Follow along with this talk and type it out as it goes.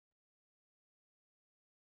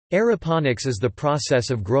Aeroponics is the process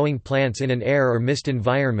of growing plants in an air or mist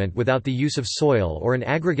environment without the use of soil or an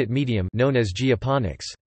aggregate medium known as geoponics.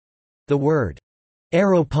 The word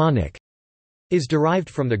aeroponic is derived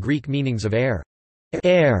from the Greek meanings of air,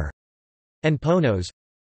 and ponos,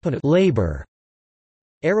 labor.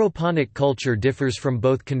 Aeroponic culture differs from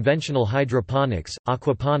both conventional hydroponics,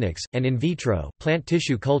 aquaponics, and in vitro plant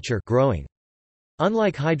tissue culture growing.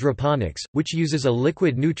 Unlike hydroponics, which uses a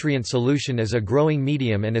liquid nutrient solution as a growing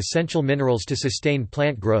medium and essential minerals to sustain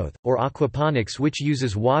plant growth, or aquaponics which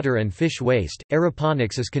uses water and fish waste,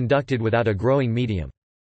 aeroponics is conducted without a growing medium.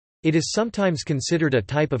 It is sometimes considered a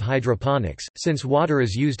type of hydroponics, since water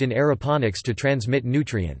is used in aeroponics to transmit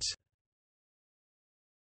nutrients.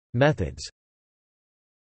 Methods.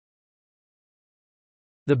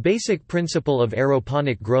 The basic principle of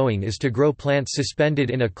aeroponic growing is to grow plants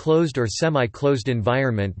suspended in a closed or semi-closed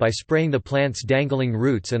environment by spraying the plant's dangling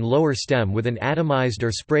roots and lower stem with an atomized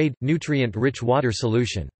or sprayed, nutrient-rich water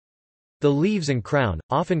solution. The leaves and crown,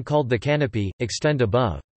 often called the canopy, extend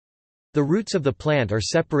above. The roots of the plant are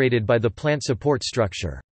separated by the plant support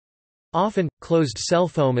structure. Often, closed cell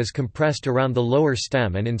foam is compressed around the lower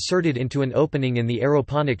stem and inserted into an opening in the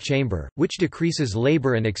aeroponic chamber, which decreases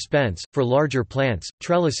labor and expense. For larger plants,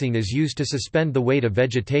 trellising is used to suspend the weight of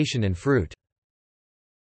vegetation and fruit.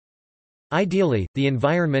 Ideally, the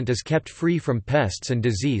environment is kept free from pests and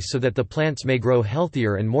disease so that the plants may grow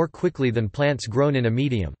healthier and more quickly than plants grown in a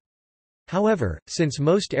medium. However, since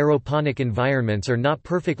most aeroponic environments are not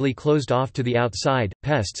perfectly closed off to the outside,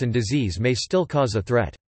 pests and disease may still cause a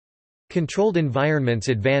threat. Controlled environments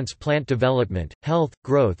advance plant development, health,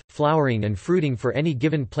 growth, flowering and fruiting for any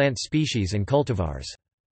given plant species and cultivars.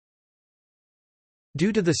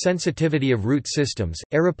 Due to the sensitivity of root systems,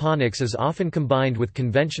 aeroponics is often combined with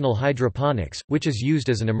conventional hydroponics, which is used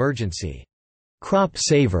as an emergency crop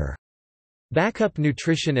saver, backup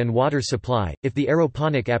nutrition and water supply, if the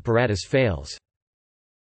aeroponic apparatus fails.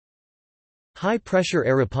 High-pressure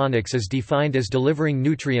aeroponics is defined as delivering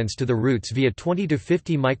nutrients to the roots via 20 to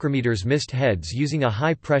 50 micrometers mist heads using a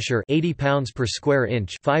high-pressure 80 pounds per square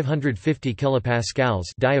inch 550 kilopascals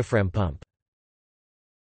diaphragm pump.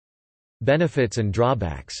 Benefits and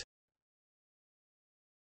drawbacks.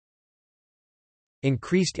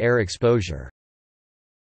 Increased air exposure.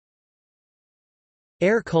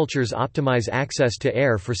 Air cultures optimize access to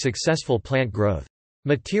air for successful plant growth.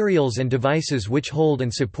 Materials and devices which hold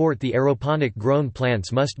and support the aeroponic grown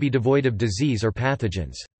plants must be devoid of disease or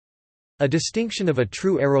pathogens. A distinction of a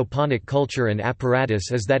true aeroponic culture and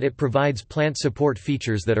apparatus is that it provides plant support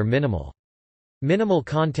features that are minimal. Minimal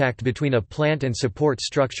contact between a plant and support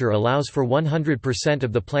structure allows for 100%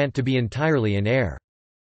 of the plant to be entirely in air.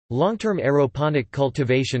 Long-term aeroponic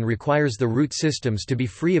cultivation requires the root systems to be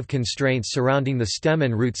free of constraints surrounding the stem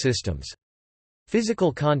and root systems.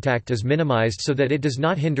 Physical contact is minimized so that it does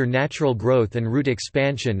not hinder natural growth and root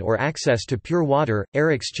expansion or access to pure water,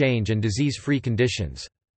 air exchange and disease-free conditions.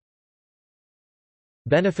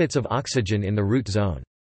 Benefits of oxygen in the root zone.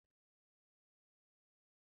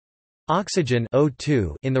 Oxygen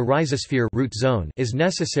O2 in the rhizosphere root zone is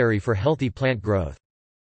necessary for healthy plant growth.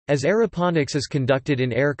 As aeroponics is conducted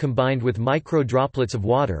in air combined with micro-droplets of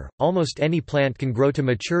water, almost any plant can grow to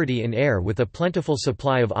maturity in air with a plentiful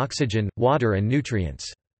supply of oxygen, water and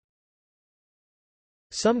nutrients.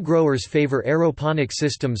 Some growers favor aeroponic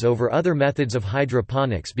systems over other methods of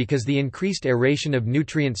hydroponics because the increased aeration of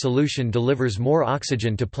nutrient solution delivers more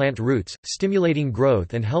oxygen to plant roots, stimulating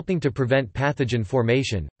growth and helping to prevent pathogen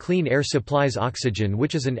formation. Clean air supplies oxygen,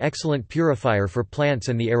 which is an excellent purifier for plants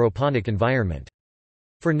and the aeroponic environment.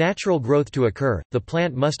 For natural growth to occur, the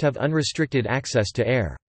plant must have unrestricted access to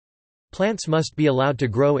air. Plants must be allowed to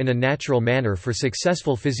grow in a natural manner for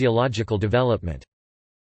successful physiological development.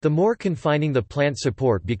 The more confining the plant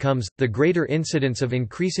support becomes, the greater incidence of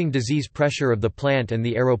increasing disease pressure of the plant and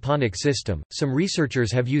the aeroponic system. Some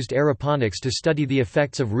researchers have used aeroponics to study the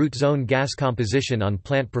effects of root zone gas composition on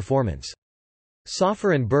plant performance.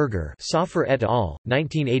 Soffer and Berger Soffer et al.,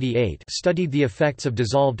 1988, studied the effects of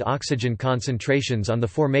dissolved oxygen concentrations on the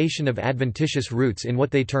formation of adventitious roots in what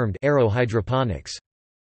they termed aerohydroponics.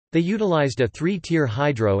 They utilized a three-tier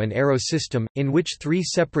hydro and aero system, in which three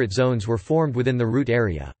separate zones were formed within the root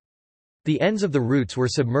area. The ends of the roots were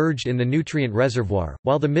submerged in the nutrient reservoir,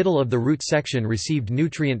 while the middle of the root section received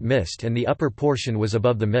nutrient mist and the upper portion was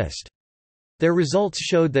above the mist. Their results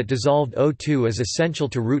showed that dissolved O2 is essential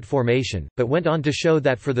to root formation, but went on to show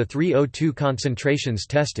that for the three O2 concentrations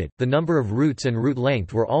tested, the number of roots and root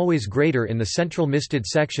length were always greater in the central misted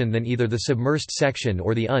section than either the submersed section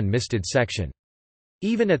or the unmisted section.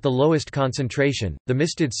 Even at the lowest concentration, the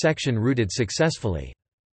misted section rooted successfully.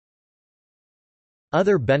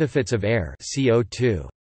 Other benefits of air CO2.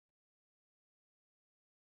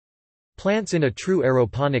 Plants in a true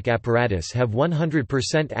aeroponic apparatus have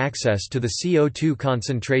 100% access to the CO2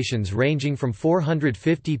 concentrations ranging from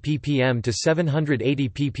 450 ppm to 780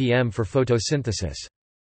 ppm for photosynthesis.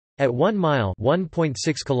 At 1 mile (1.6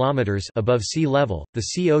 kilometers) above sea level,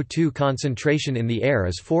 the CO2 concentration in the air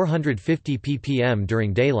is 450 ppm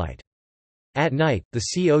during daylight. At night, the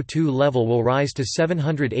CO2 level will rise to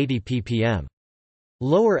 780 ppm.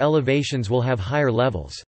 Lower elevations will have higher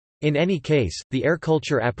levels. In any case, the air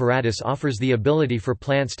culture apparatus offers the ability for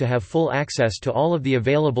plants to have full access to all of the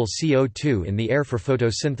available CO2 in the air for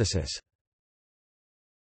photosynthesis.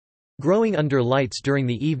 Growing under lights during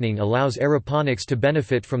the evening allows aeroponics to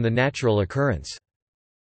benefit from the natural occurrence.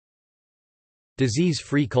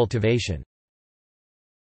 Disease-free cultivation.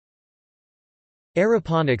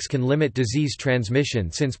 Aeroponics can limit disease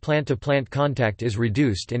transmission since plant-to-plant contact is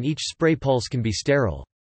reduced and each spray pulse can be sterile.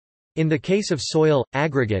 In the case of soil,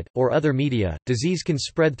 aggregate, or other media, disease can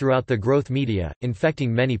spread throughout the growth media,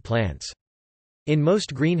 infecting many plants. In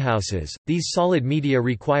most greenhouses, these solid media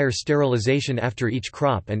require sterilization after each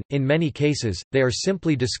crop and, in many cases, they are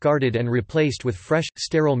simply discarded and replaced with fresh,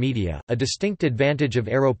 sterile media. A distinct advantage of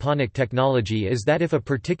aeroponic technology is that if a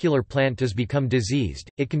particular plant does become diseased,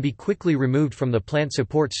 it can be quickly removed from the plant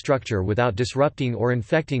support structure without disrupting or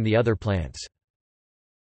infecting the other plants.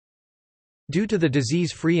 Due to the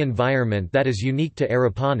disease-free environment that is unique to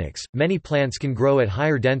aeroponics, many plants can grow at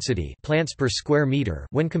higher density plants per square meter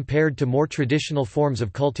when compared to more traditional forms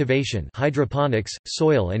of cultivation hydroponics,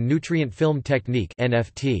 soil and nutrient film technique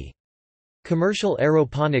NFT. Commercial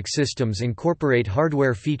aeroponic systems incorporate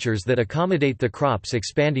hardware features that accommodate the crop's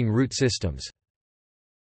expanding root systems.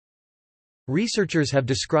 Researchers have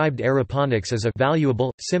described aeroponics as a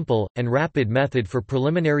valuable, simple, and rapid method for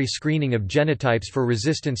preliminary screening of genotypes for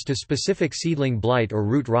resistance to specific seedling blight or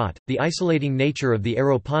root rot. The isolating nature of the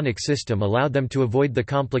aeroponic system allowed them to avoid the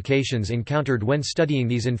complications encountered when studying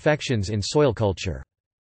these infections in soil culture.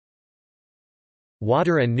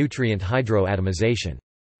 Water and nutrient hydroatomization.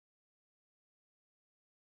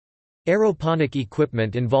 Aeroponic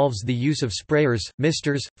equipment involves the use of sprayers,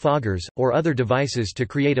 misters, foggers, or other devices to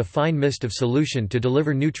create a fine mist of solution to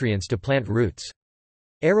deliver nutrients to plant roots.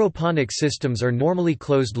 Aeroponic systems are normally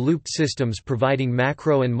closed-looped systems providing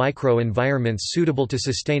macro and micro environments suitable to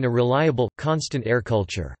sustain a reliable, constant air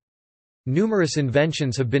culture. Numerous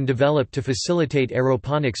inventions have been developed to facilitate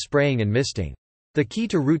aeroponic spraying and misting. The key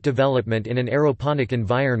to root development in an aeroponic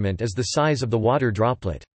environment is the size of the water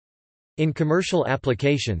droplet. In commercial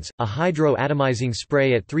applications, a hydro-atomizing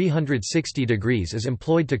spray at 360 degrees is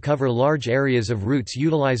employed to cover large areas of roots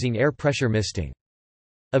utilizing air pressure misting.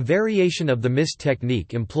 A variation of the mist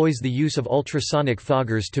technique employs the use of ultrasonic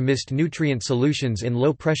foggers to mist nutrient solutions in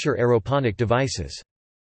low-pressure aeroponic devices.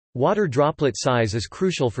 Water droplet size is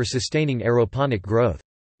crucial for sustaining aeroponic growth.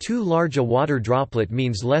 Too large a water droplet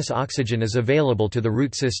means less oxygen is available to the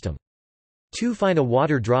root system. Too fine a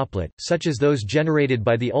water droplet, such as those generated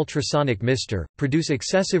by the ultrasonic mister, produce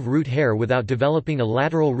excessive root hair without developing a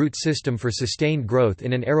lateral root system for sustained growth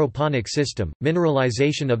in an aeroponic system.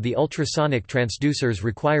 Mineralization of the ultrasonic transducers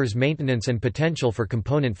requires maintenance and potential for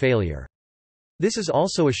component failure. This is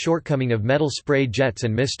also a shortcoming of metal spray jets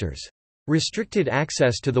and misters. Restricted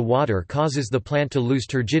access to the water causes the plant to lose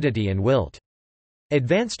turgidity and wilt.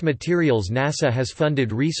 Advanced Materials NASA has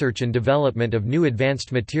funded research and development of new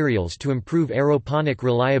advanced materials to improve aeroponic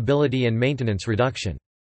reliability and maintenance reduction.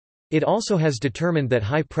 It also has determined that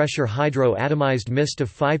high-pressure hydro-atomized mist of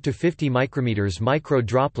 5 to 50 micrometers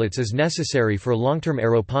micro-droplets is necessary for long-term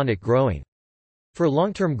aeroponic growing. For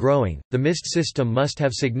long-term growing, the mist system must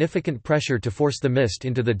have significant pressure to force the mist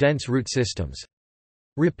into the dense root systems.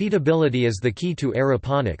 Repeatability is the key to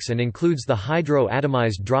aeroponics and includes the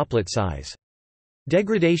hydro-atomized droplet size.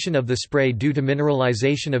 Degradation of the spray due to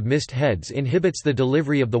mineralization of mist heads inhibits the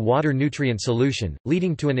delivery of the water nutrient solution,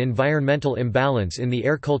 leading to an environmental imbalance in the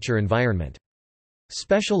air culture environment.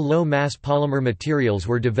 Special low-mass polymer materials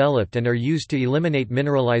were developed and are used to eliminate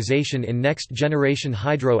mineralization in next-generation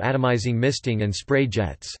hydro-atomizing misting and spray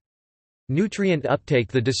jets. Nutrient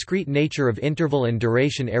uptake. The discrete nature of interval and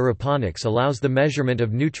duration aeroponics allows the measurement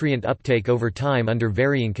of nutrient uptake over time under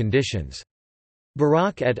varying conditions.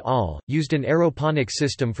 Barak et al. Used an aeroponic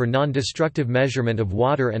system for non-destructive measurement of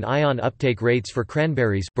water and ion uptake rates for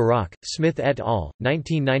cranberries. Barak, Smith et al.,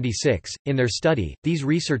 1996. In their study, these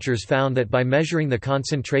researchers found that by measuring the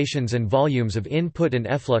concentrations and volumes of input and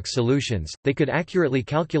efflux solutions, they could accurately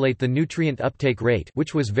calculate the nutrient uptake rate,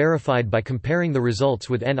 which was verified by comparing the results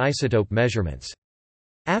with N-isotope measurements.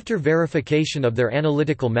 After verification of their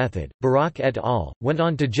analytical method, Barak et al. Went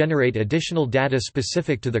on to generate additional data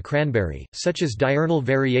specific to the cranberry, such as diurnal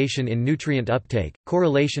variation in nutrient uptake,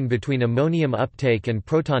 correlation between ammonium uptake and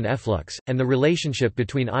proton efflux, and the relationship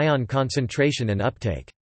between ion concentration and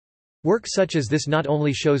uptake. Work such as this not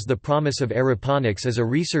only shows the promise of aeroponics as a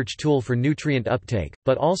research tool for nutrient uptake,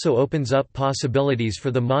 but also opens up possibilities for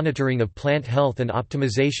the monitoring of plant health and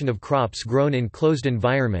optimization of crops grown in closed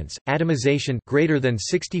environments. Atomization greater than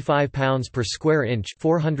 65 pounds per square inch,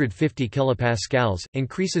 450 kilopascals,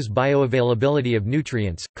 increases bioavailability of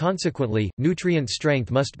nutrients. Consequently, nutrient strength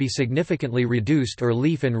must be significantly reduced or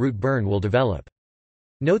leaf and root burn will develop.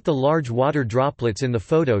 Note the large water droplets in the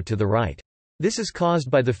photo to the right. This is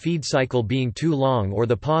caused by the feed cycle being too long or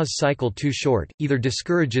the pause cycle too short, either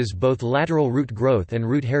discourages both lateral root growth and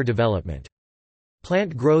root hair development.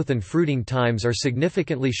 Plant growth and fruiting times are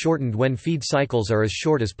significantly shortened when feed cycles are as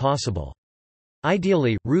short as possible.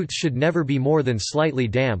 Ideally, roots should never be more than slightly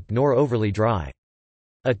damp nor overly dry.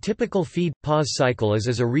 A typical feed-pause cycle is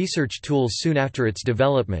as a research tool soon after its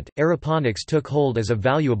development. Aeroponics took hold as a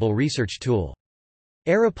valuable research tool.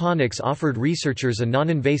 Aeroponics offered researchers a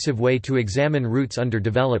non-invasive way to examine roots under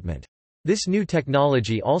development. This new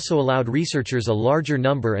technology also allowed researchers a larger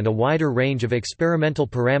number and a wider range of experimental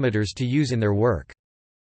parameters to use in their work.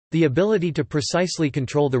 The ability to precisely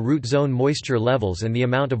control the root zone moisture levels and the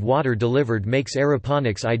amount of water delivered makes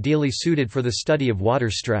aeroponics ideally suited for the study of water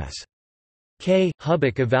stress. K.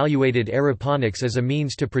 Hubbock evaluated aeroponics as a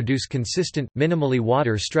means to produce consistent, minimally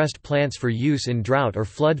water-stressed plants for use in drought or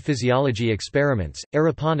flood physiology experiments.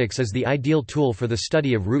 Aeroponics is the ideal tool for the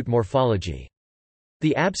study of root morphology.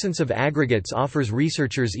 The absence of aggregates offers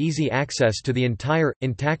researchers easy access to the entire,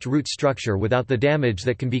 intact root structure without the damage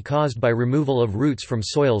that can be caused by removal of roots from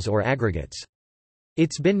soils or aggregates.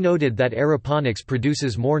 It's been noted that aeroponics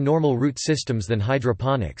produces more normal root systems than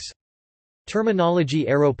hydroponics. Terminology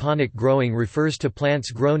aeroponic growing refers to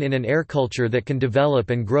plants grown in an air culture that can develop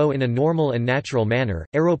and grow in a normal and natural manner.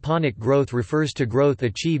 Aeroponic growth refers to growth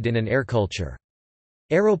achieved in an air culture.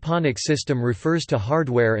 Aeroponic system refers to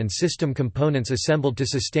hardware and system components assembled to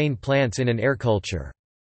sustain plants in an air culture.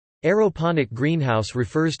 Aeroponic greenhouse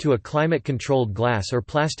refers to a climate-controlled glass or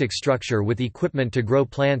plastic structure with equipment to grow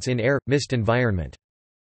plants in air, mist environment.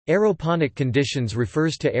 Aeroponic conditions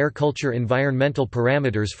refers to air culture environmental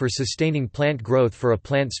parameters for sustaining plant growth for a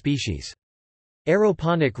plant species.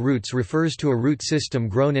 Aeroponic roots refers to a root system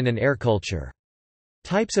grown in an air culture.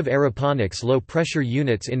 Types of aeroponics: low-pressure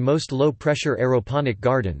units. In most low-pressure aeroponic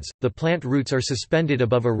gardens, the plant roots are suspended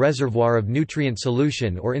above a reservoir of nutrient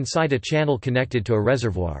solution or inside a channel connected to a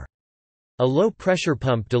reservoir. A low-pressure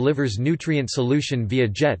pump delivers nutrient solution via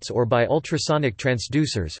jets or by ultrasonic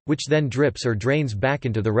transducers, which then drips or drains back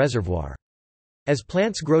into the reservoir. As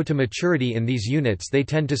plants grow to maturity in these units, they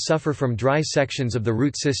tend to suffer from dry sections of the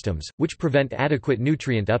root systems, which prevent adequate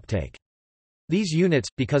nutrient uptake. These units,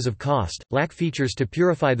 because of cost, lack features to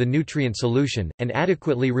purify the nutrient solution, and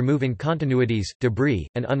adequately remove incontinuities, debris,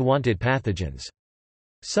 and unwanted pathogens.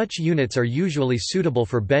 Such units are usually suitable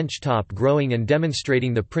for bench-top growing and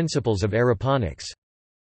demonstrating the principles of aeroponics.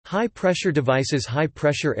 High-pressure devices.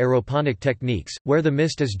 High-pressure aeroponic techniques, where the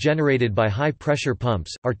mist is generated by high-pressure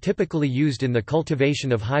pumps, are typically used in the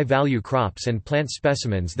cultivation of high-value crops and plant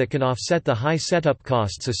specimens that can offset the high setup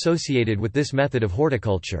costs associated with this method of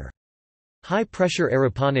horticulture. High-pressure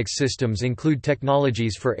aeroponics systems include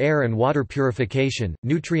technologies for air and water purification,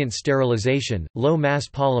 nutrient sterilization, low-mass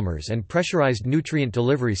polymers and pressurized nutrient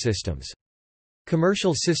delivery systems.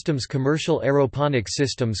 Commercial systems. Commercial aeroponics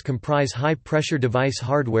systems comprise high-pressure device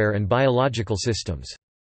hardware and biological systems.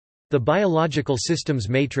 The biological systems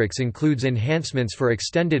matrix includes enhancements for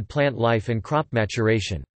extended plant life and crop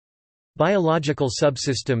maturation. Biological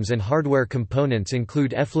subsystems and hardware components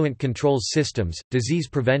include effluent control systems, disease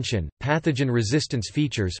prevention, pathogen resistance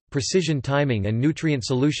features, precision timing and nutrient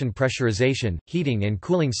solution pressurization, heating and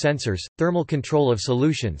cooling sensors, thermal control of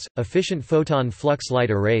solutions, efficient photon flux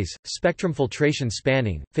light arrays, spectrum filtration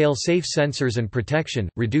spanning, fail-safe sensors and protection,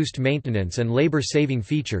 reduced maintenance and labor-saving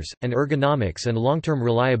features, and ergonomics and long-term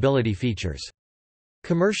reliability features.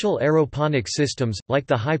 Commercial aeroponic systems, like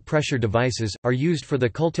the high-pressure devices, are used for the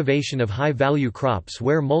cultivation of high-value crops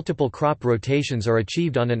where multiple crop rotations are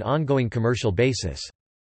achieved on an ongoing commercial basis.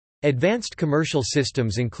 Advanced commercial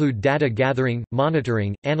systems include data gathering,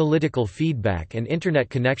 monitoring, analytical feedback and Internet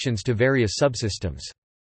connections to various subsystems.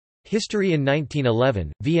 History. In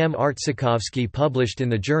 1911, V. M. Artsikovsky published in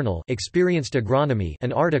the journal Experienced Agronomy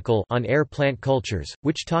an article on air plant cultures,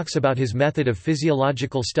 which talks about his method of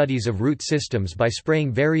physiological studies of root systems by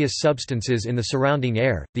spraying various substances in the surrounding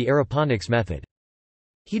air, the aeroponics method.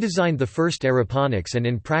 He designed the first aeroponics and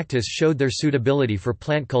in practice showed their suitability for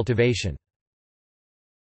plant cultivation.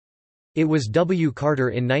 It was W.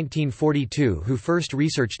 Carter in 1942 who first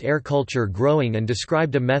researched air culture growing and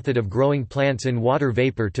described a method of growing plants in water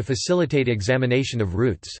vapor to facilitate examination of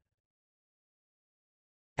roots.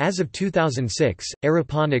 As of 2006,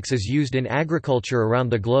 aeroponics is used in agriculture around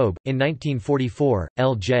the globe. In 1944,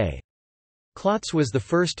 L.J. Klotz was the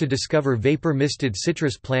first to discover vapor-misted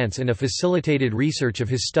citrus plants in a facilitated research of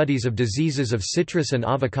his studies of diseases of citrus and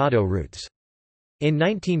avocado roots. In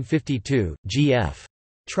 1952, G.F.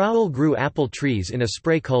 Trowell grew apple trees in a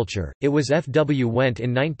spray culture. It was F. W. Wendt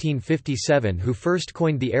in 1957 who first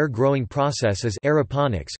coined the air-growing process as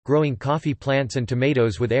aeroponics, growing coffee plants and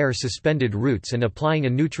tomatoes with air-suspended roots and applying a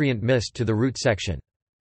nutrient mist to the root section.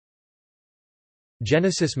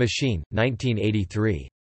 Genesis machine, 1983.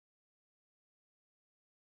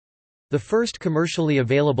 The first commercially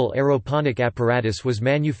available aeroponic apparatus was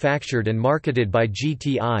manufactured and marketed by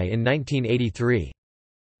GTI in 1983.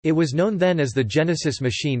 It was known then as the Genesis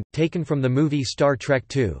machine, taken from the movie Star Trek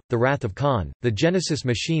II: The Wrath of Khan. The Genesis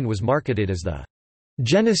machine was marketed as the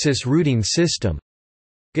Genesis Routing System.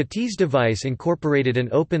 Gatti's device incorporated an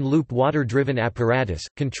open-loop water-driven apparatus,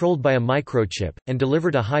 controlled by a microchip, and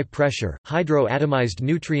delivered a high-pressure, hydro-atomized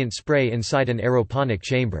nutrient spray inside an aeroponic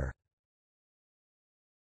chamber.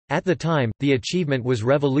 At the time, the achievement was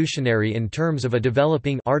revolutionary in terms of a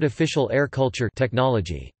developing artificial air culture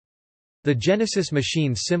technology. The Genesis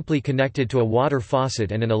machine simply connected to a water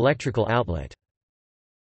faucet and an electrical outlet.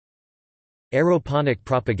 Aeroponic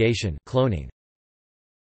propagation, cloning.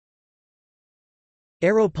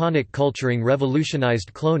 Aeroponic culturing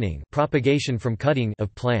revolutionized cloning, propagation from cutting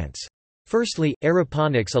of plants. Firstly,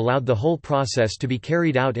 aeroponics allowed the whole process to be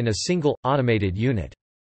carried out in a single, automated unit.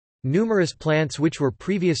 Numerous plants which were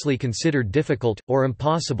previously considered difficult, or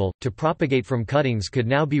impossible, to propagate from cuttings could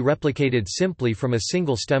now be replicated simply from a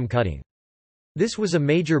single stem cutting. This was a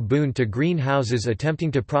major boon to greenhouses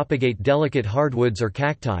attempting to propagate delicate hardwoods or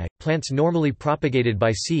cacti, plants normally propagated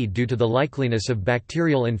by seed due to the likeliness of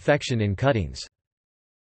bacterial infection in cuttings.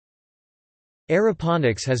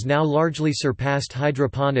 Aeroponics has now largely surpassed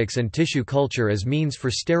hydroponics and tissue culture as means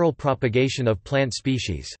for sterile propagation of plant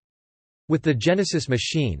species. With the Genesis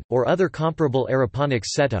machine, or other comparable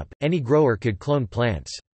aeroponics setup, any grower could clone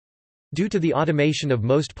plants. Due to the automation of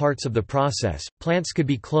most parts of the process, plants could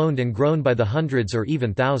be cloned and grown by the hundreds or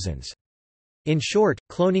even thousands. In short,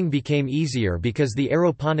 cloning became easier because the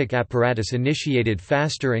aeroponic apparatus initiated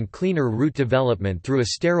faster and cleaner root development through a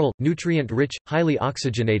sterile, nutrient-rich, highly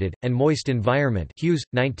oxygenated, and moist environment. Hughes,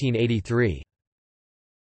 1983.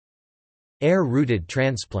 Air-rooted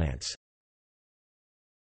transplants.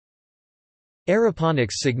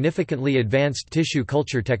 Aeroponics significantly advanced tissue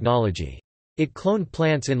culture technology. It cloned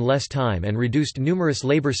plants in less time and reduced numerous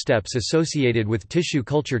labor steps associated with tissue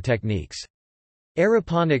culture techniques.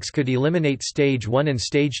 Aeroponics could eliminate stage 1 and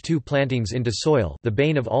stage 2 plantings into soil, the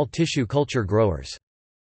bane of all tissue culture growers.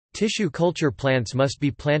 Tissue culture plants must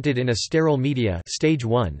be planted in a sterile media stage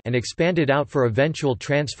 1 and expanded out for eventual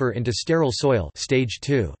transfer into sterile soil stage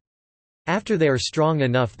 2. After they are strong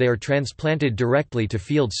enough, they are transplanted directly to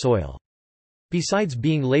field soil. Besides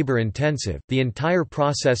being labor-intensive, the entire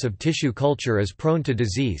process of tissue culture is prone to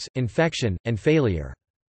disease, infection, and failure.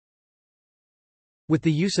 With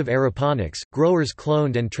the use of aeroponics, growers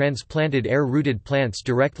cloned and transplanted air-rooted plants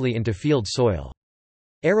directly into field soil.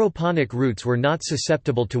 Aeroponic roots were not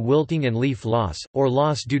susceptible to wilting and leaf loss, or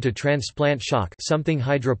loss due to transplant shock, something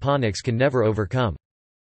hydroponics can never overcome.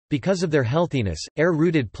 Because of their healthiness,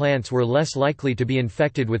 air-rooted plants were less likely to be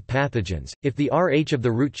infected with pathogens. If the RH of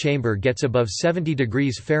the root chamber gets above 70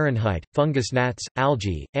 degrees Fahrenheit, fungus gnats,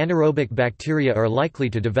 algae, anaerobic bacteria are likely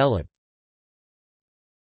to develop.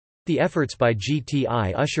 The efforts by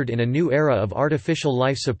GTI ushered in a new era of artificial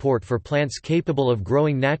life support for plants capable of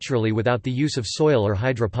growing naturally without the use of soil or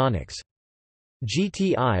hydroponics.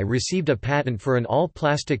 GTI received a patent for an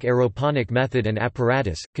all-plastic aeroponic method and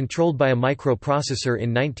apparatus, controlled by a microprocessor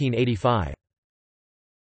in 1985.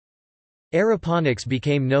 Aeroponics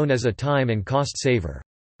became known as a time and cost saver.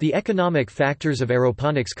 The economic factors of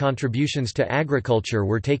aeroponics' contributions to agriculture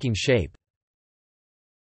were taking shape.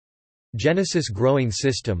 Genesis Growing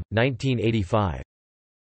System, 1985.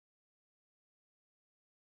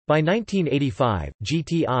 By 1985,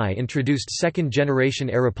 GTI introduced second-generation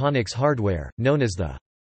aeroponics hardware, known as the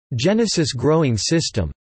Genesis Growing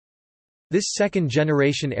System. This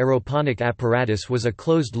second-generation aeroponic apparatus was a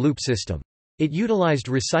closed-loop system. It utilized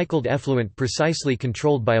recycled effluent precisely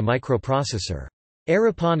controlled by a microprocessor.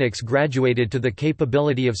 Aeroponics graduated to the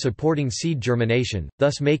capability of supporting seed germination,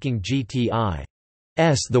 thus making GTI's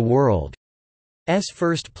the world's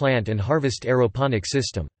first plant and harvest aeroponic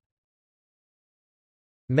system.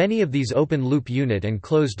 Many of these open-loop unit and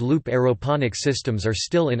closed-loop aeroponic systems are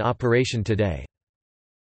still in operation today.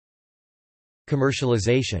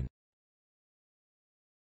 Commercialization.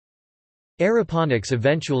 Aeroponics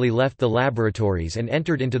eventually left the laboratories and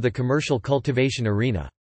entered into the commercial cultivation arena.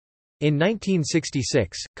 In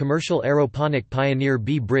 1966, commercial aeroponic pioneer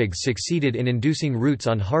B. Briggs succeeded in inducing roots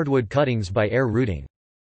on hardwood cuttings by air rooting.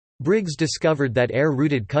 Briggs discovered that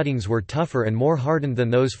air-rooted cuttings were tougher and more hardened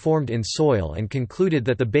than those formed in soil and concluded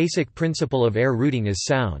that the basic principle of air rooting is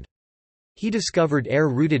sound. He discovered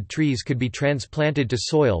air-rooted trees could be transplanted to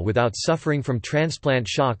soil without suffering from transplant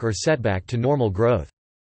shock or setback to normal growth.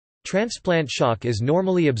 Transplant shock is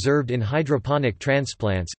normally observed in hydroponic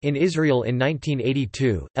transplants. In Israel in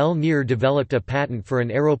 1982, El Nir developed a patent for an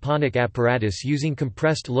aeroponic apparatus using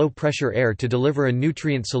compressed low-pressure air to deliver a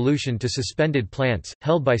nutrient solution to suspended plants,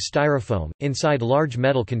 held by styrofoam, inside large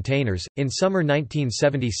metal containers. In summer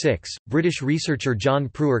 1976, British researcher John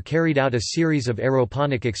Brewer carried out a series of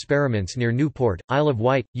aeroponic experiments near Newport, Isle of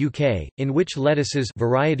Wight, UK, in which lettuces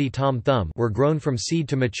variety Tom Thumb were grown from seed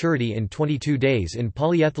to maturity in 22 days in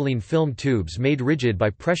polyethylene film tubes made rigid by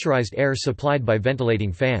pressurized air supplied by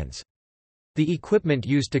ventilating fans. The equipment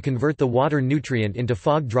used to convert the water nutrient into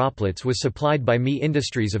fog droplets was supplied by Me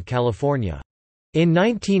Industries of California. In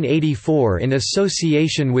 1984, in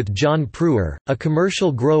association with John Brewer, a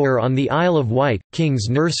commercial grower on the Isle of Wight, King's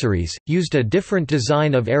Nurseries, used a different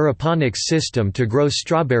design of aeroponics system to grow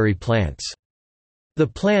strawberry plants. The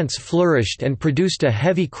plants flourished and produced a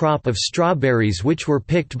heavy crop of strawberries which were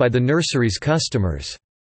picked by the nursery's customers.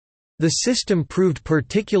 The system proved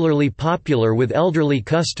particularly popular with elderly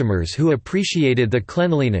customers who appreciated the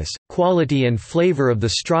cleanliness, quality and flavor of the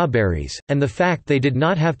strawberries, and the fact they did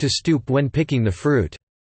not have to stoop when picking the fruit.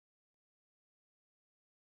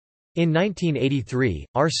 In 1983,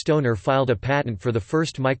 R. Stoner filed a patent for the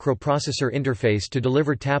first microprocessor interface to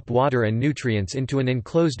deliver tap water and nutrients into an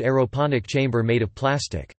enclosed aeroponic chamber made of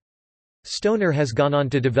plastic. Stoner has gone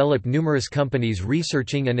on to develop numerous companies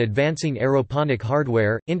researching and advancing aeroponic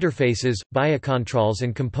hardware, interfaces, biocontrols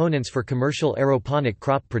and components for commercial aeroponic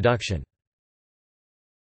crop production.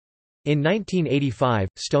 In 1985,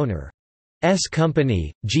 Stoner's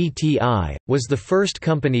company, GTI, was the first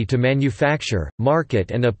company to manufacture, market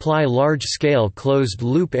and apply large-scale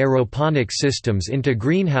closed-loop aeroponic systems into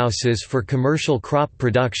greenhouses for commercial crop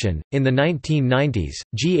production. In the 1990s,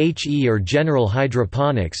 GHE or General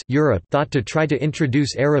Hydroponics Europe thought to try to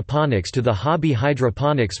introduce aeroponics to the hobby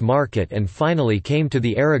hydroponics market and finally came to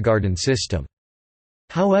the AeroGarden system.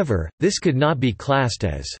 However, this could not be classed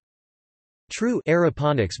as true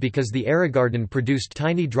aeroponics because the AeroGarden produced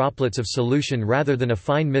tiny droplets of solution rather than a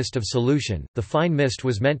fine mist of solution. The fine mist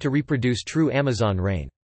was meant to reproduce true Amazon rain.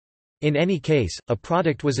 In any case, a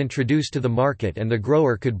product was introduced to the market and the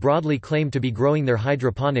grower could broadly claim to be growing their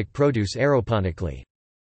hydroponic produce aeroponically.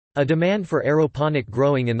 A demand for aeroponic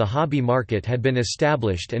growing in the hobby market had been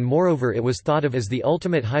established and moreover it was thought of as the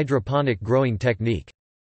ultimate hydroponic growing technique.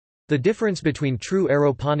 The difference between true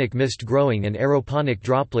aeroponic mist growing and aeroponic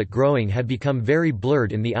droplet growing had become very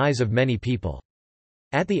blurred in the eyes of many people.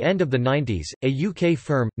 At the end of the 90s, a UK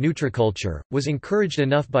firm, Nutriculture, was encouraged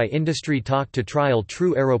enough by industry talk to trial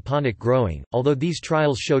true aeroponic growing, although these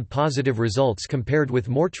trials showed positive results compared with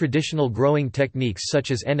more traditional growing techniques such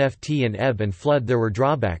as NFT and ebb and flood. There were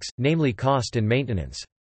drawbacks, namely cost and maintenance.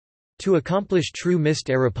 To accomplish true mist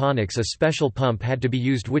aeroponics a special pump had to be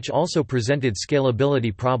used which also presented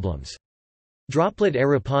scalability problems. Droplet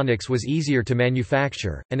aeroponics was easier to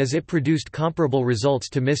manufacture, and as it produced comparable results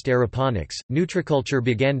to mist aeroponics, Nutriculture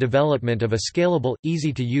began development of a scalable,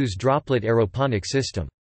 easy-to-use droplet aeroponic system.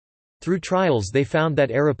 Through trials they found that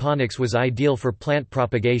aeroponics was ideal for plant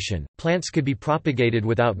propagation, plants could be propagated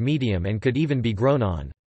without medium and could even be grown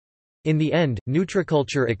on. In the end,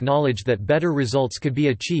 Nutriculture acknowledged that better results could be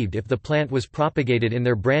achieved if the plant was propagated in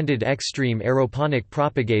their branded Xtreme aeroponic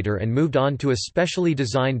propagator and moved on to a specially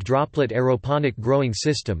designed droplet aeroponic growing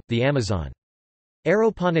system, the Amazon.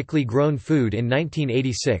 Aeroponically grown food. In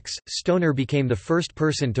 1986, Stoner became the first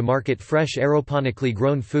person to market fresh aeroponically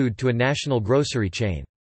grown food to a national grocery chain.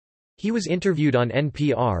 He was interviewed on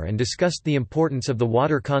NPR and discussed the importance of the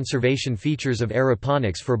water conservation features of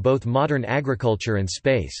aeroponics for both modern agriculture and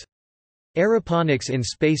space. Aeroponics in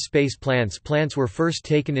space. Plants were first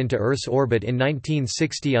taken into Earth's orbit in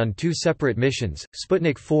 1960 on two separate missions,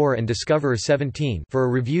 Sputnik 4 and Discoverer 17. For a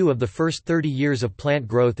review of the first 30 years of plant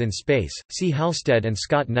growth in space, see Halstead and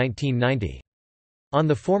Scott 1990. On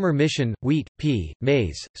the former mission, wheat, pea,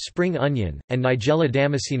 maize, spring onion, and Nigella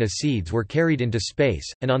damascena seeds were carried into space,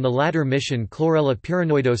 and on the latter mission Chlorella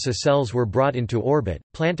pyrenoidosa cells were brought into orbit.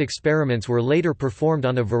 Plant experiments were later performed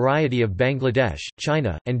on a variety of Bangladesh,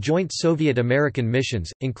 China, and joint Soviet-American missions,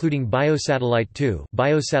 including Biosatellite 2,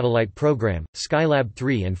 Biosatellite Program, Skylab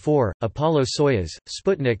 3 and 4, Apollo-Soyuz,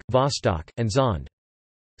 Sputnik, Vostok, and Zond.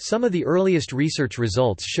 Some of the earliest research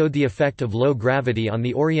results showed the effect of low gravity on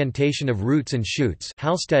the orientation of roots and shoots.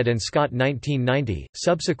 Halstead and Scott 1990.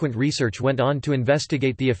 Subsequent research went on to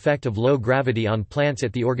investigate the effect of low gravity on plants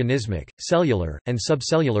at the organismic, cellular, and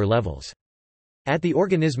subcellular levels. At the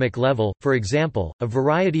organismic level, for example, a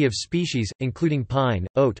variety of species, including pine,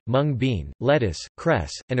 oat, mung bean, lettuce,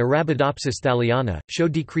 cress, and Arabidopsis thaliana,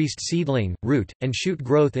 showed decreased seedling, root, and shoot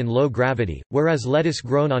growth in low gravity, whereas lettuce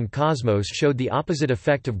grown on cosmos showed the opposite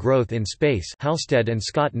effect of growth in space. Halstead and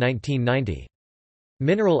Scott 1990.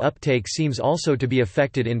 Mineral uptake seems also to be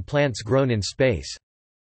affected in plants grown in space.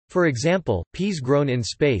 For example, peas grown in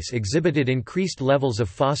space exhibited increased levels of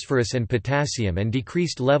phosphorus and potassium and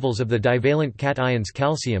decreased levels of the divalent cations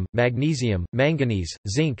calcium, magnesium, manganese,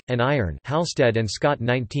 zinc, and iron. Halstead and Scott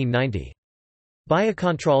 1990.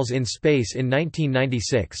 Biocontrols in Space. In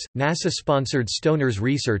 1996, NASA sponsored Stoner's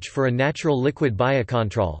research for a natural liquid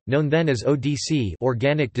biocontrol, known then as ODC,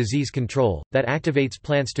 organic disease control, that activates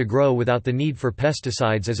plants to grow without the need for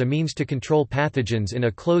pesticides as a means to control pathogens in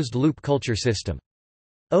a closed-loop culture system.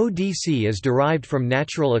 ODC is derived from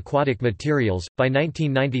natural aquatic materials. By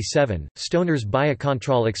 1997, Stoner's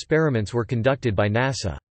biocontrol experiments were conducted by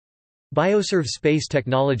NASA. Bioserve Space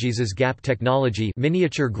Technologies' GAP technology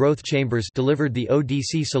miniature growth chambers delivered the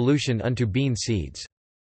ODC solution unto bean seeds.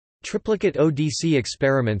 Triplicate ODC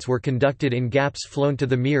experiments were conducted in GAPs flown to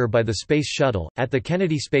the Mir by the Space Shuttle, at the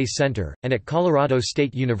Kennedy Space Center, and at Colorado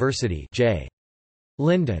State University. J.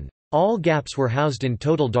 Linden. All GAPs were housed in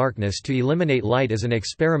total darkness to eliminate light as an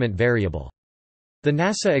experiment variable. The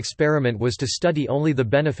NASA experiment was to study only the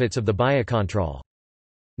benefits of the biocontrol.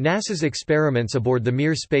 NASA's experiments aboard the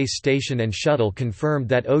Mir space station and shuttle confirmed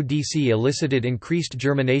that ODC elicited increased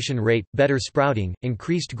germination rate, better sprouting,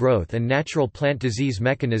 increased growth and natural plant disease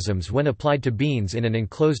mechanisms when applied to beans in an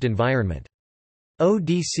enclosed environment.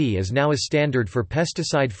 ODC is now a standard for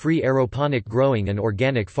pesticide-free aeroponic growing and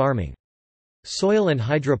organic farming. Soil and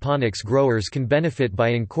hydroponics growers can benefit by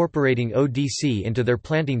incorporating ODC into their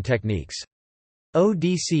planting techniques.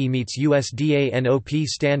 ODC meets USDA NOP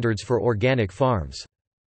standards for organic farms.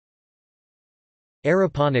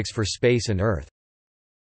 Aeroponics for Space and Earth.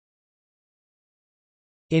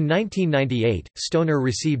 In 1998, Stoner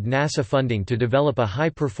received NASA funding to develop a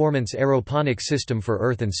high-performance aeroponics system for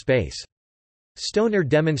Earth and space. Stoner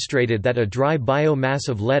demonstrated that a dry biomass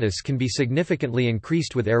of lettuce can be significantly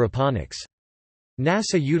increased with aeroponics.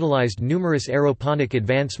 NASA utilized numerous aeroponic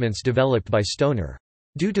advancements developed by Stoner.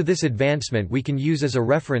 Due to this advancement we can use as a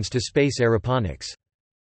reference to space aeroponics.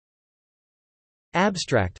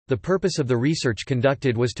 Abstract. The purpose of the research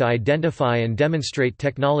conducted was to identify and demonstrate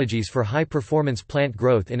technologies for high-performance plant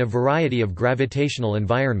growth in a variety of gravitational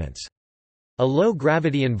environments. A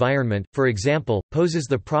low-gravity environment, for example, poses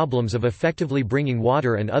the problems of effectively bringing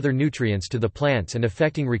water and other nutrients to the plants and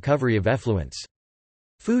affecting recovery of effluents.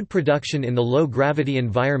 Food production in the low-gravity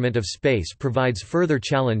environment of space provides further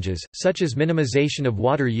challenges, such as minimization of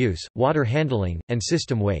water use, water handling, and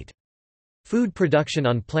system weight. Food production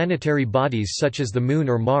on planetary bodies such as the Moon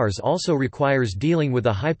or Mars also requires dealing with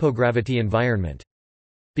a hypogravity environment.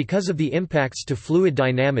 Because of the impacts to fluid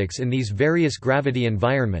dynamics in these various gravity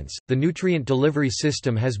environments, the nutrient delivery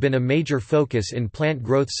system has been a major focus in plant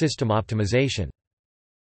growth system optimization.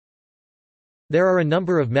 There are a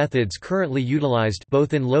number of methods currently utilized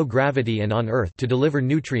both in low gravity and on Earth to deliver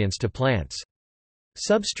nutrients to plants.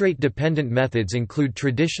 Substrate-dependent methods include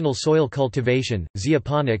traditional soil cultivation,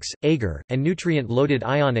 zeoponics, agar, and nutrient-loaded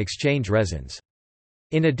ion exchange resins.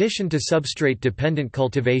 In addition to substrate-dependent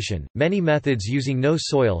cultivation, many methods using no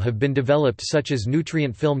soil have been developed such as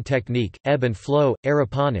nutrient film technique, ebb and flow,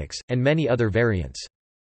 aeroponics, and many other variants.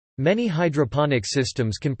 Many hydroponic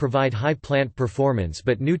systems can provide high plant performance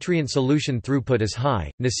but nutrient solution throughput is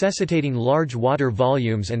high, necessitating large water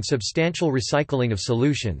volumes and substantial recycling of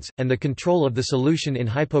solutions, and the control of the solution in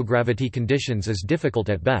hypogravity conditions is difficult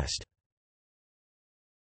at best.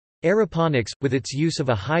 Aeroponics, with its use of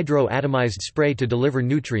a hydro-atomized spray to deliver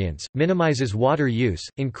nutrients, minimizes water use,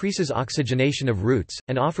 increases oxygenation of roots,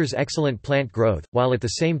 and offers excellent plant growth, while at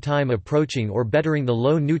the same time approaching or bettering the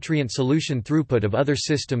low nutrient solution throughput of other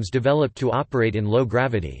systems developed to operate in low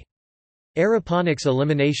gravity. Aeroponics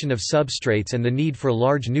elimination of substrates and the need for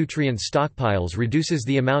large nutrient stockpiles reduces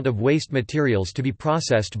the amount of waste materials to be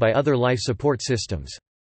processed by other life support systems.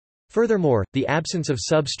 Furthermore, the absence of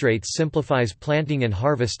substrates simplifies planting and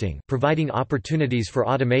harvesting, providing opportunities for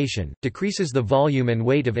automation, decreases the volume and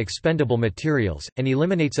weight of expendable materials, and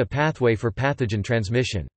eliminates a pathway for pathogen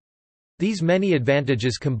transmission. These many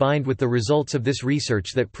advantages combined with the results of this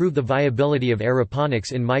research that prove the viability of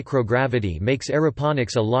aeroponics in microgravity makes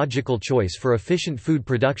aeroponics a logical choice for efficient food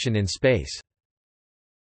production in space.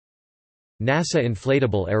 NASA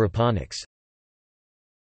inflatable aeroponics.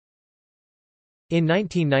 In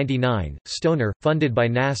 1999, Stoner, funded by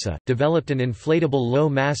NASA, developed an inflatable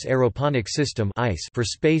low-mass aeroponic system for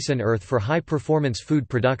space and Earth for high-performance food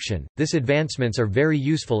production. These advancements are very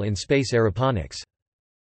useful in space aeroponics.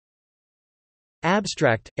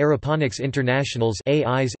 Abstract, Aeroponics International's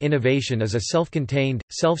AI's innovation is a self-contained,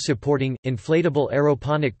 self-supporting, inflatable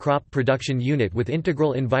aeroponic crop production unit with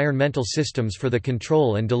integral environmental systems for the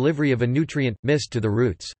control and delivery of a nutrient, mist to the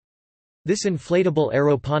roots. This inflatable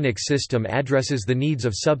aeroponic system addresses the needs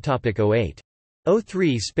of subtopic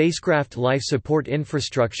 08.03 spacecraft life support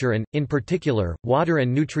infrastructure and, in particular, water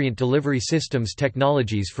and nutrient delivery systems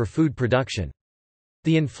technologies for food production.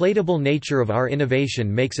 The inflatable nature of our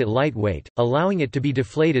innovation makes it lightweight, allowing it to be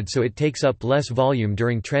deflated so it takes up less volume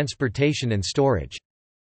during transportation and storage.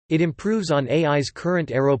 It improves on AI's current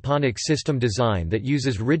aeroponic system design that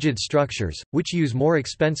uses rigid structures, which use more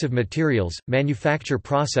expensive materials, manufacture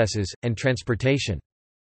processes, and transportation.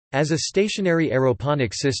 As a stationary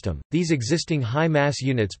aeroponic system, these existing high-mass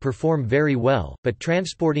units perform very well, but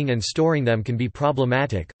transporting and storing them can be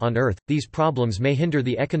problematic. On Earth, these problems may hinder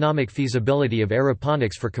the economic feasibility of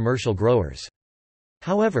aeroponics for commercial growers.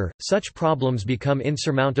 However, such problems become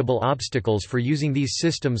insurmountable obstacles for using these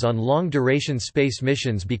systems on long-duration space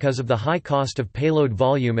missions because of the high cost of payload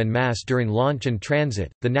volume and mass during launch and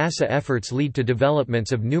transit. The NASA efforts lead to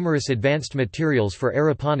developments of numerous advanced materials for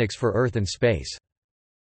aeroponics for Earth and space.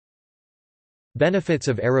 Benefits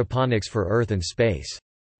of aeroponics for Earth and space.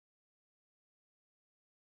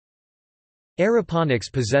 Aeroponics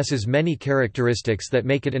possesses many characteristics that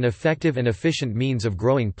make it an effective and efficient means of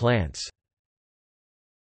growing plants.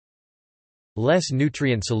 Less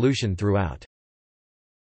nutrient solution throughout.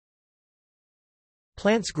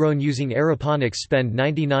 Plants grown using aeroponics spend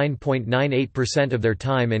 99.98% of their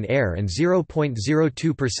time in air and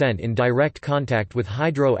 0.02% in direct contact with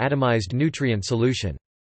hydro-atomized nutrient solution.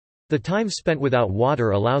 The time spent without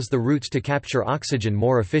water allows the roots to capture oxygen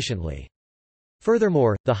more efficiently.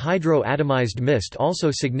 Furthermore, the hydro-atomized mist also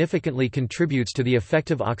significantly contributes to the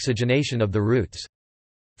effective oxygenation of the roots.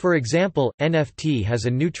 For example, NFT has a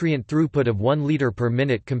nutrient throughput of 1 liter per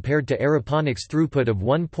minute compared to aeroponics throughput of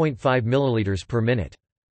 1.5 milliliters per minute.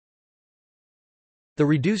 The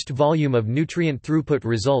reduced volume of nutrient throughput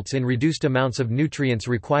results in reduced amounts of nutrients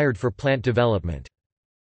required for plant development.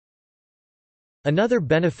 Another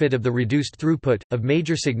benefit of the reduced throughput, of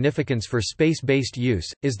major significance for space-based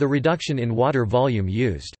use, is the reduction in water volume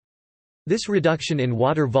used. This reduction in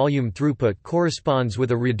water volume throughput corresponds with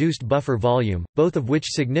a reduced buffer volume, both of which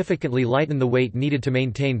significantly lighten the weight needed to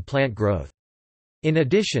maintain plant growth. In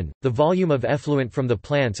addition, the volume of effluent from the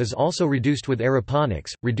plants is also reduced with aeroponics,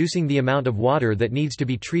 reducing the amount of water that needs to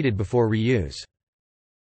be treated before reuse.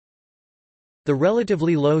 The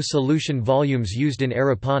relatively low solution volumes used in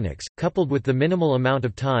aeroponics, coupled with the minimal amount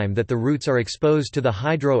of time that the roots are exposed to the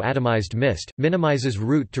hydro-atomized mist, minimizes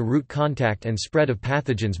root-to-root contact and spread of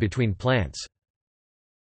pathogens between plants.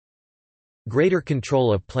 Greater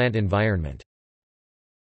control of plant environment.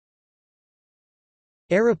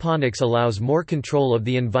 Aeroponics allows more control of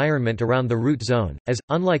the environment around the root zone, as,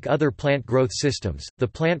 unlike other plant growth systems, the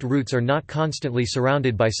plant roots are not constantly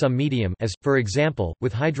surrounded by some medium as, for example,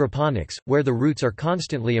 with hydroponics, where the roots are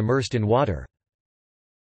constantly immersed in water.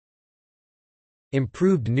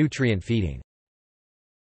 Improved nutrient feeding.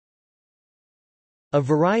 A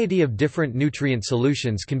variety of different nutrient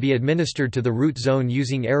solutions can be administered to the root zone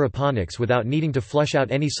using aeroponics without needing to flush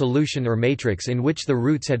out any solution or matrix in which the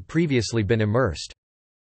roots had previously been immersed.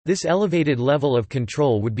 This elevated level of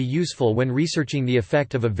control would be useful when researching the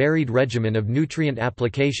effect of a varied regimen of nutrient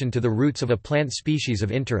application to the roots of a plant species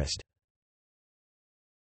of interest.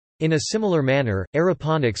 In a similar manner,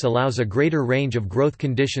 aeroponics allows a greater range of growth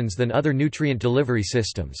conditions than other nutrient delivery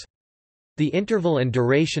systems. The interval and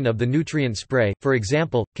duration of the nutrient spray, for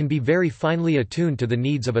example, can be very finely attuned to the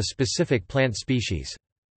needs of a specific plant species.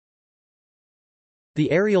 The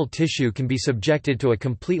aerial tissue can be subjected to a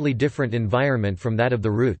completely different environment from that of the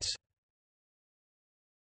roots.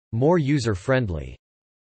 More user-friendly.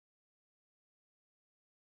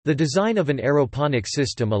 The design of an aeroponic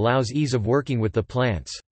system allows ease of working with the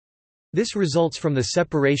plants. This results from the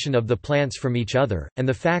separation of the plants from each other, and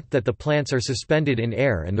the fact that the plants are suspended in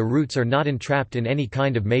air and the roots are not entrapped in any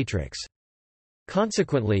kind of matrix.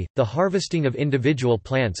 Consequently, the harvesting of individual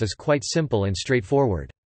plants is quite simple and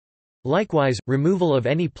straightforward. Likewise, removal of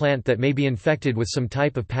any plant that may be infected with some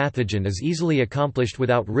type of pathogen is easily accomplished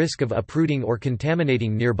without risk of uprooting or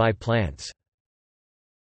contaminating nearby plants.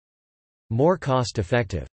 More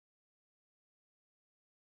cost-effective.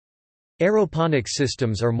 Aeroponics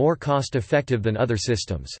systems are more cost-effective than other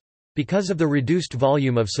systems. Because of the reduced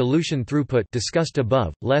volume of solution throughput discussed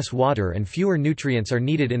above, less water and fewer nutrients are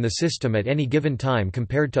needed in the system at any given time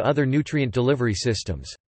compared to other nutrient delivery systems.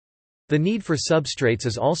 The need for substrates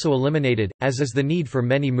is also eliminated, as is the need for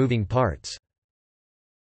many moving parts.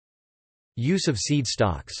 Use of seed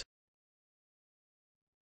stocks.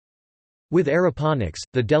 With aeroponics,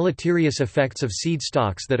 the deleterious effects of seed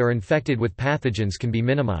stocks that are infected with pathogens can be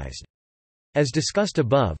minimized. As discussed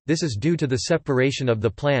above, this is due to the separation of the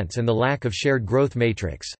plants and the lack of shared growth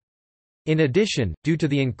matrix. In addition, due to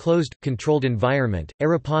the enclosed, controlled environment,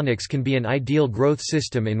 aeroponics can be an ideal growth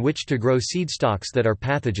system in which to grow seed stocks that are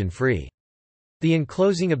pathogen-free. The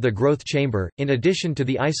enclosing of the growth chamber, in addition to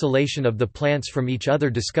the isolation of the plants from each other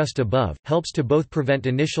discussed above, helps to both prevent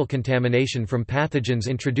initial contamination from pathogens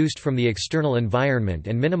introduced from the external environment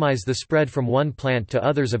and minimize the spread from one plant to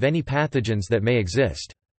others of any pathogens that may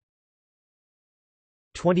exist.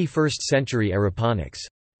 21st century aeroponics.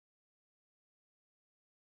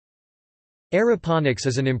 Aeroponics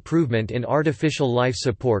is an improvement in artificial life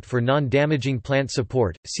support for non-damaging plant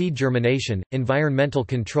support, seed germination, environmental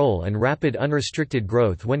control and rapid unrestricted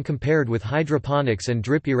growth when compared with hydroponics and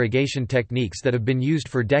drip irrigation techniques that have been used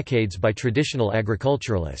for decades by traditional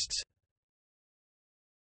agriculturalists.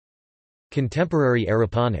 Contemporary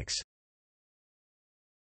aeroponics.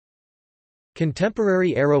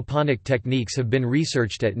 Contemporary aeroponic techniques have been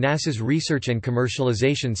researched at NASA's Research and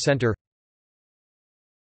Commercialization Center.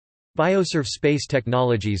 Biosurf Space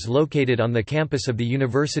Technologies located on the campus of the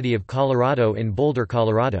University of Colorado in Boulder,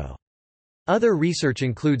 Colorado. Other research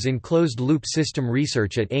includes enclosed-loop system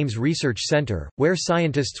research at Ames Research Center, where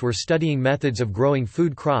scientists were studying methods of growing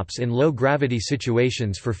food crops in low-gravity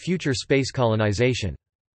situations for future space colonization.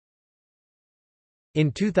 In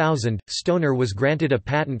 2000, Stoner was granted a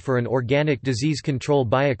patent for an organic disease control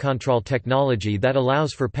biocontrol technology that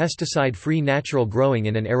allows for pesticide-free natural growing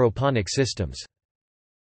in an aeroponic systems.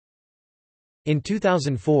 In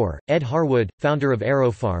 2004, Ed Harwood, founder of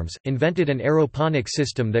AeroFarms, invented an aeroponic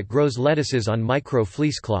system that grows lettuces on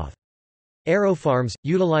micro-fleece cloth. AeroFarms,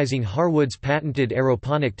 utilizing Harwood's patented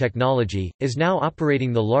aeroponic technology, is now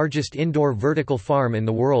operating the largest indoor vertical farm in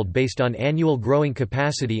the world based on annual growing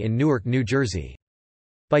capacity in Newark, New Jersey.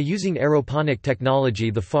 By using aeroponic technology,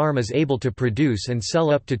 the farm is able to produce and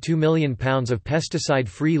sell up to 2 million pounds of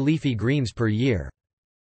pesticide-free leafy greens per year.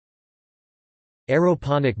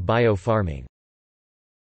 Aeroponic biofarming.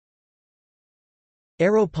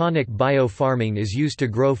 Aeroponic biofarming is used to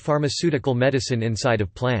grow pharmaceutical medicine inside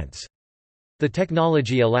of plants. The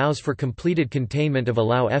technology allows for completed containment of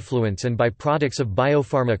allow effluents and byproducts of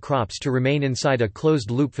biopharma crops to remain inside a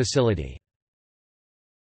closed-loop facility.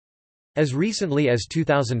 As recently as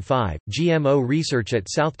 2005, GMO research at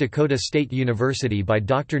South Dakota State University by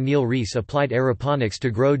Dr. Neil Reese applied aeroponics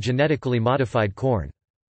to grow genetically modified corn.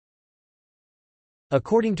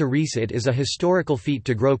 According to Reese, it is a historical feat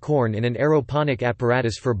to grow corn in an aeroponic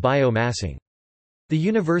apparatus for biomassing. The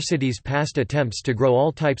university's past attempts to grow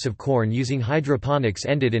all types of corn using hydroponics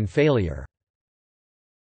ended in failure.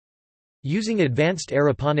 Using advanced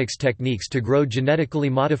aeroponics techniques to grow genetically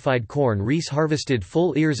modified corn, Reese harvested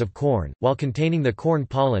full ears of corn, while containing the corn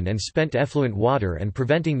pollen and spent effluent water and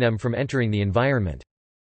preventing them from entering the environment.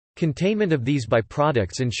 Containment of these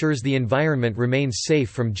byproducts ensures the environment remains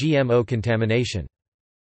safe from GMO contamination.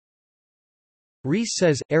 Reese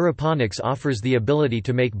says, aeroponics offers the ability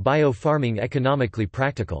to make biofarming economically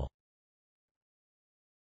practical.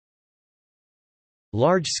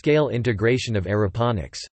 Large-scale integration of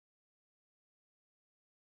aeroponics.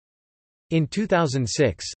 In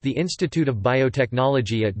 2006, the Institute of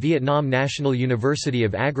Biotechnology at Vietnam National University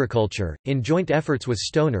of Agriculture, in joint efforts with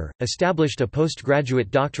Stoner, established a postgraduate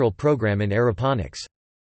doctoral program in aeroponics.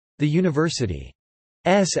 The university's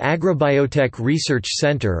Agrobiotech Research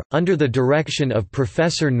Center, under the direction of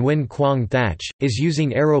Professor Nguyen Quang Thach, is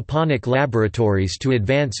using aeroponic laboratories to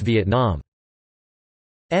advance Vietnam's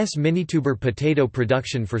minituber potato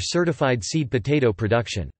production for certified seed potato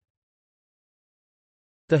production.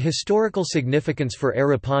 The historical significance for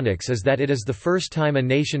aeroponics is that it is the first time a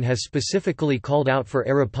nation has specifically called out for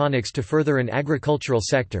aeroponics to further an agricultural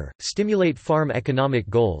sector, stimulate farm economic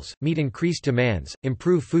goals, meet increased demands,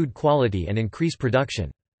 improve food quality and increase production.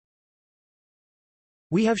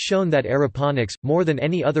 We have shown that aeroponics, more than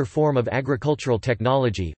any other form of agricultural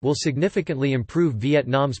technology, will significantly improve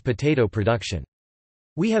Vietnam's potato production.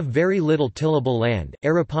 We have very little tillable land.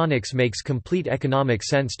 Aeroponics makes complete economic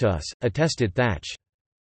sense to us, attested Thatch.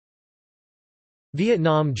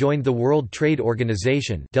 Vietnam joined the World Trade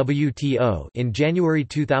Organization (WTO) in January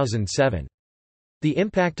 2007. The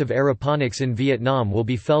impact of aeroponics in Vietnam will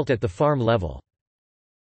be felt at the farm level.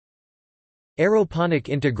 Aeroponic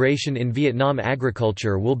integration in Vietnam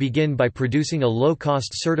agriculture will begin by producing a low-cost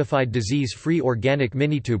certified disease-free organic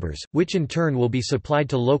minitubers, which in turn will be supplied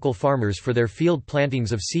to local farmers for their field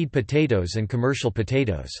plantings of seed potatoes and commercial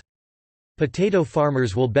potatoes. Potato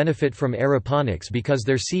farmers will benefit from aeroponics because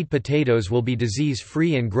their seed potatoes will be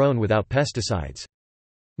disease-free and grown without pesticides.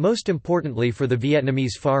 Most importantly for the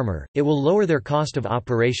Vietnamese farmer, it will lower their cost of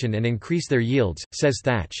operation and increase their yields, says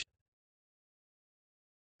Thatch.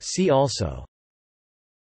 See also: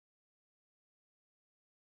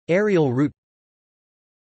 aerial root,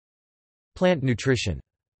 plant nutrition.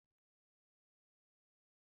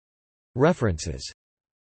 References.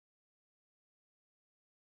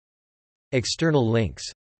 External links.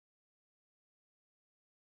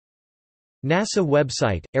 NASA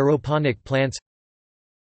website, Aeroponic plants.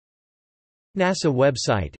 NASA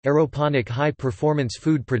website, Aeroponic high-performance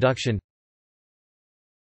food production.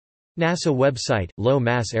 NASA website,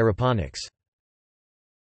 low-mass aeroponics.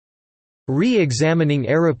 Re-examining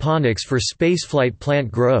aeroponics for spaceflight plant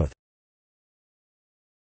growth.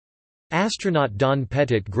 Astronaut Don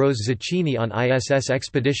Pettit grows zucchini on ISS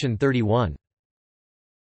Expedition 31.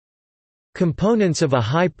 Components of a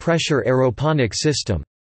high-pressure aeroponic system.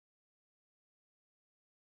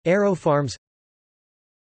 Aerofarms.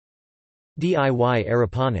 DIY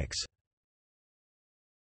aeroponics.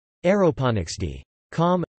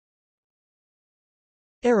 Aeroponics.com.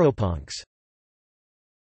 Aeroponks